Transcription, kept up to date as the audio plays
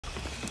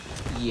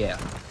Yeah,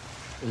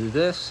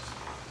 this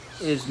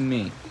is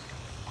me.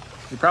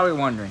 You're probably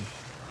wondering,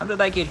 how did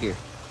I get here?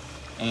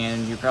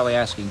 And you're probably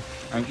asking,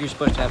 aren't you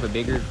supposed to have a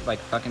bigger, like,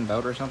 fucking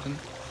boat or something?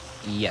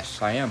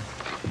 Yes, I am.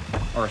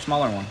 Or a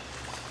smaller one.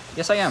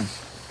 Yes, I am.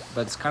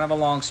 But it's kind of a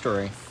long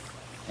story.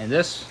 And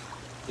this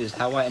is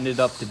how I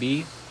ended up to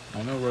be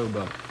on a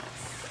rowboat.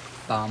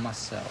 By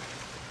myself.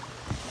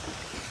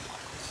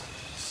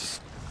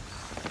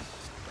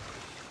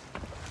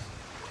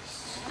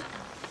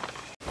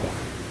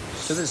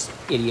 So this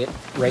idiot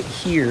right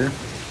here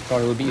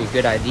thought it would be a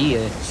good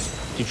idea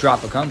to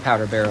drop a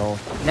gunpowder barrel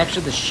next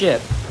to the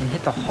ship and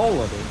hit the hull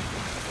of it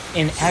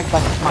and act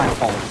like it's my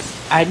fault.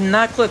 I did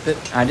not clip it.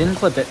 I didn't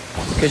clip it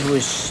because it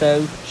was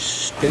so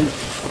stupid.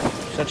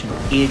 Such an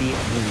idiot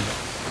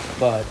move.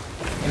 But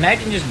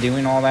imagine just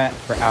doing all that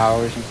for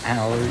hours and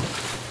hours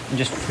and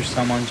just for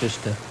someone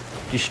just to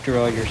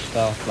destroy your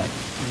stuff. Like,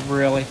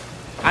 really?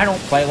 I don't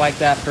play like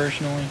that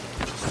personally,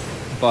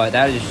 but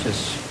that is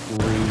just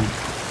rude.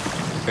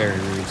 Very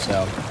rude.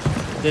 So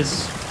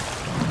this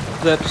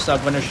clips I'm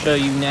going to show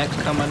you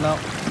next coming up,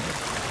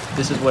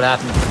 this is what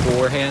happened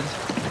beforehand.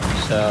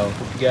 So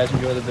hope you guys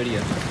enjoy the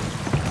video.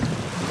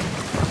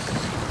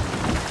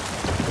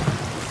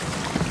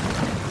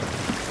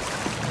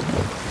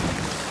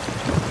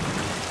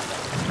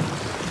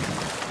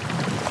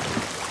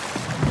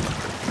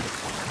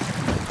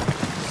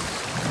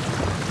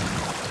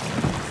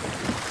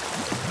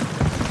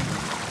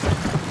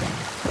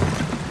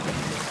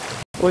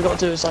 All we got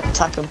to do is like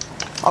attack them.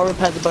 I'll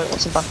repair the boat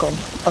once I'm back on.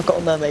 I've got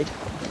a mermaid.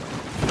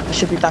 I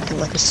should be back in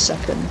like a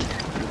second.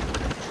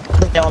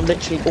 They are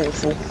literally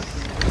awful.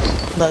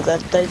 No, they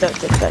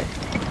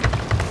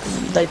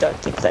don't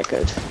think they're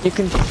good. You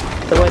can,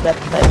 the way they're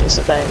playing is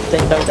that they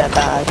know they're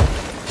bad.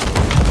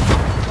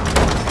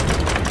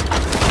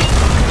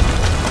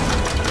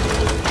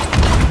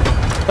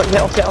 But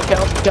get off the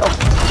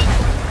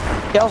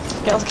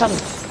cannon.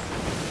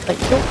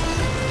 Thank you.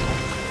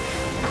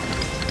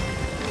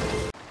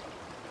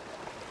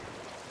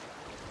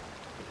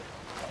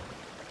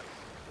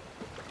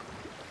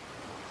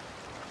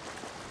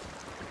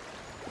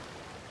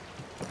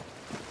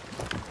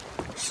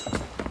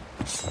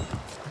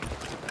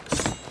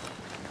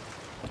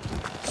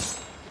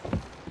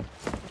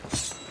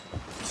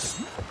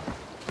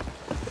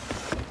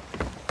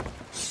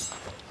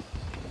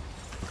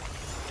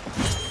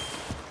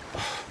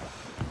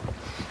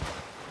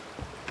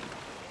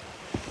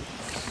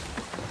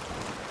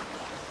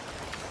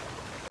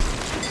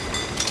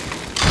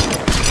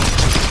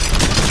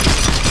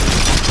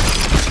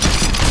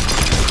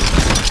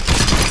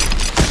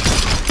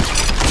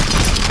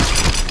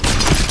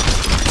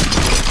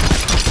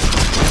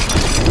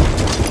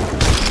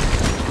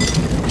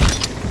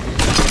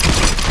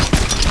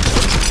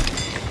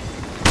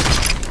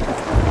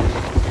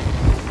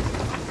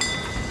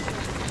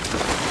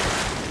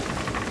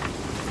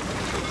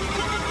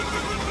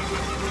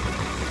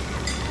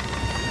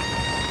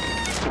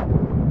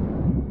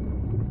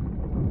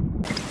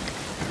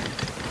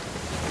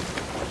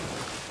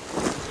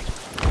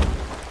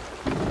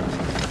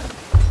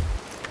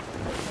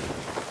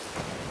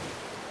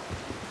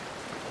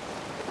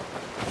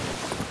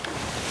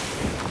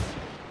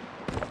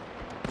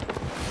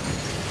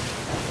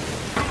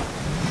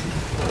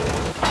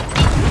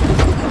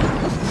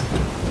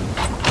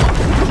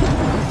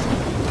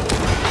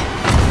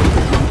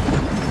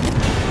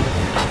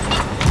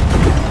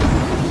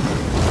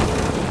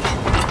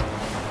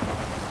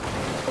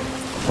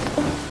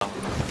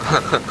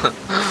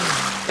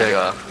 There you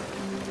go.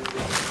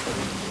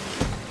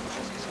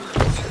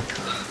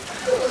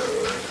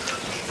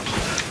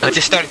 I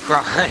just started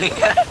crying.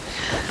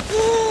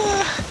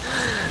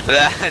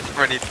 That's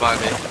pretty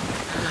funny.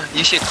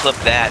 You should clip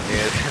that,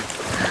 dude.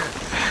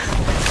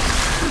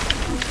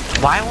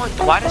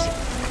 Why does it...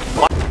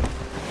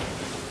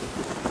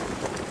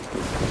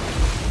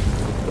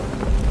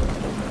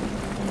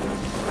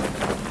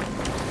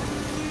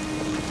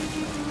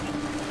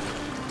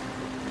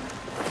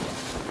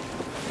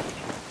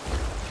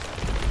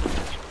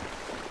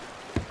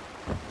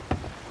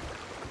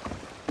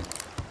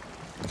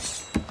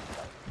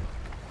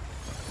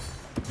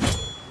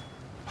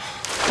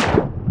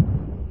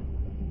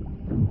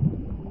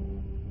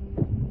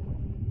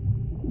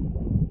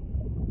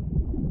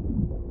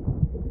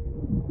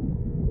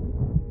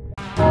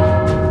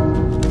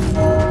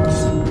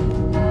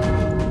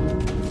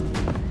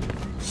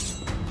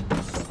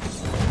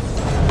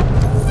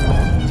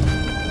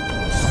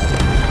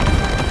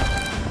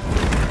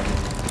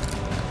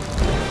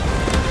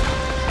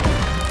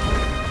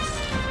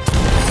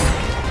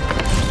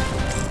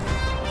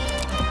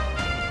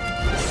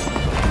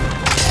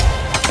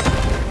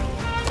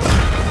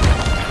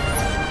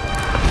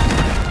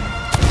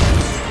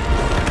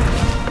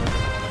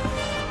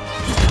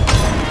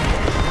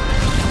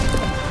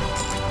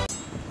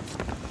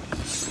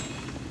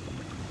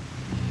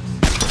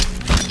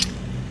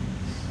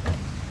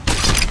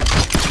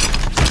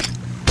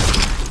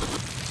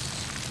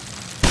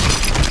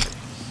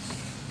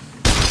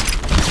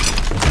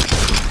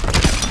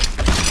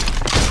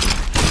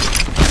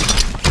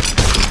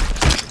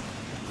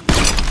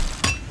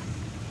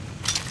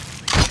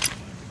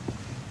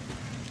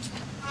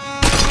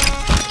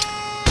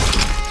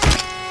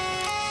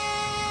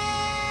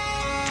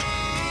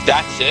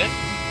 That's it?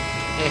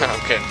 I'm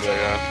kidding,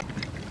 but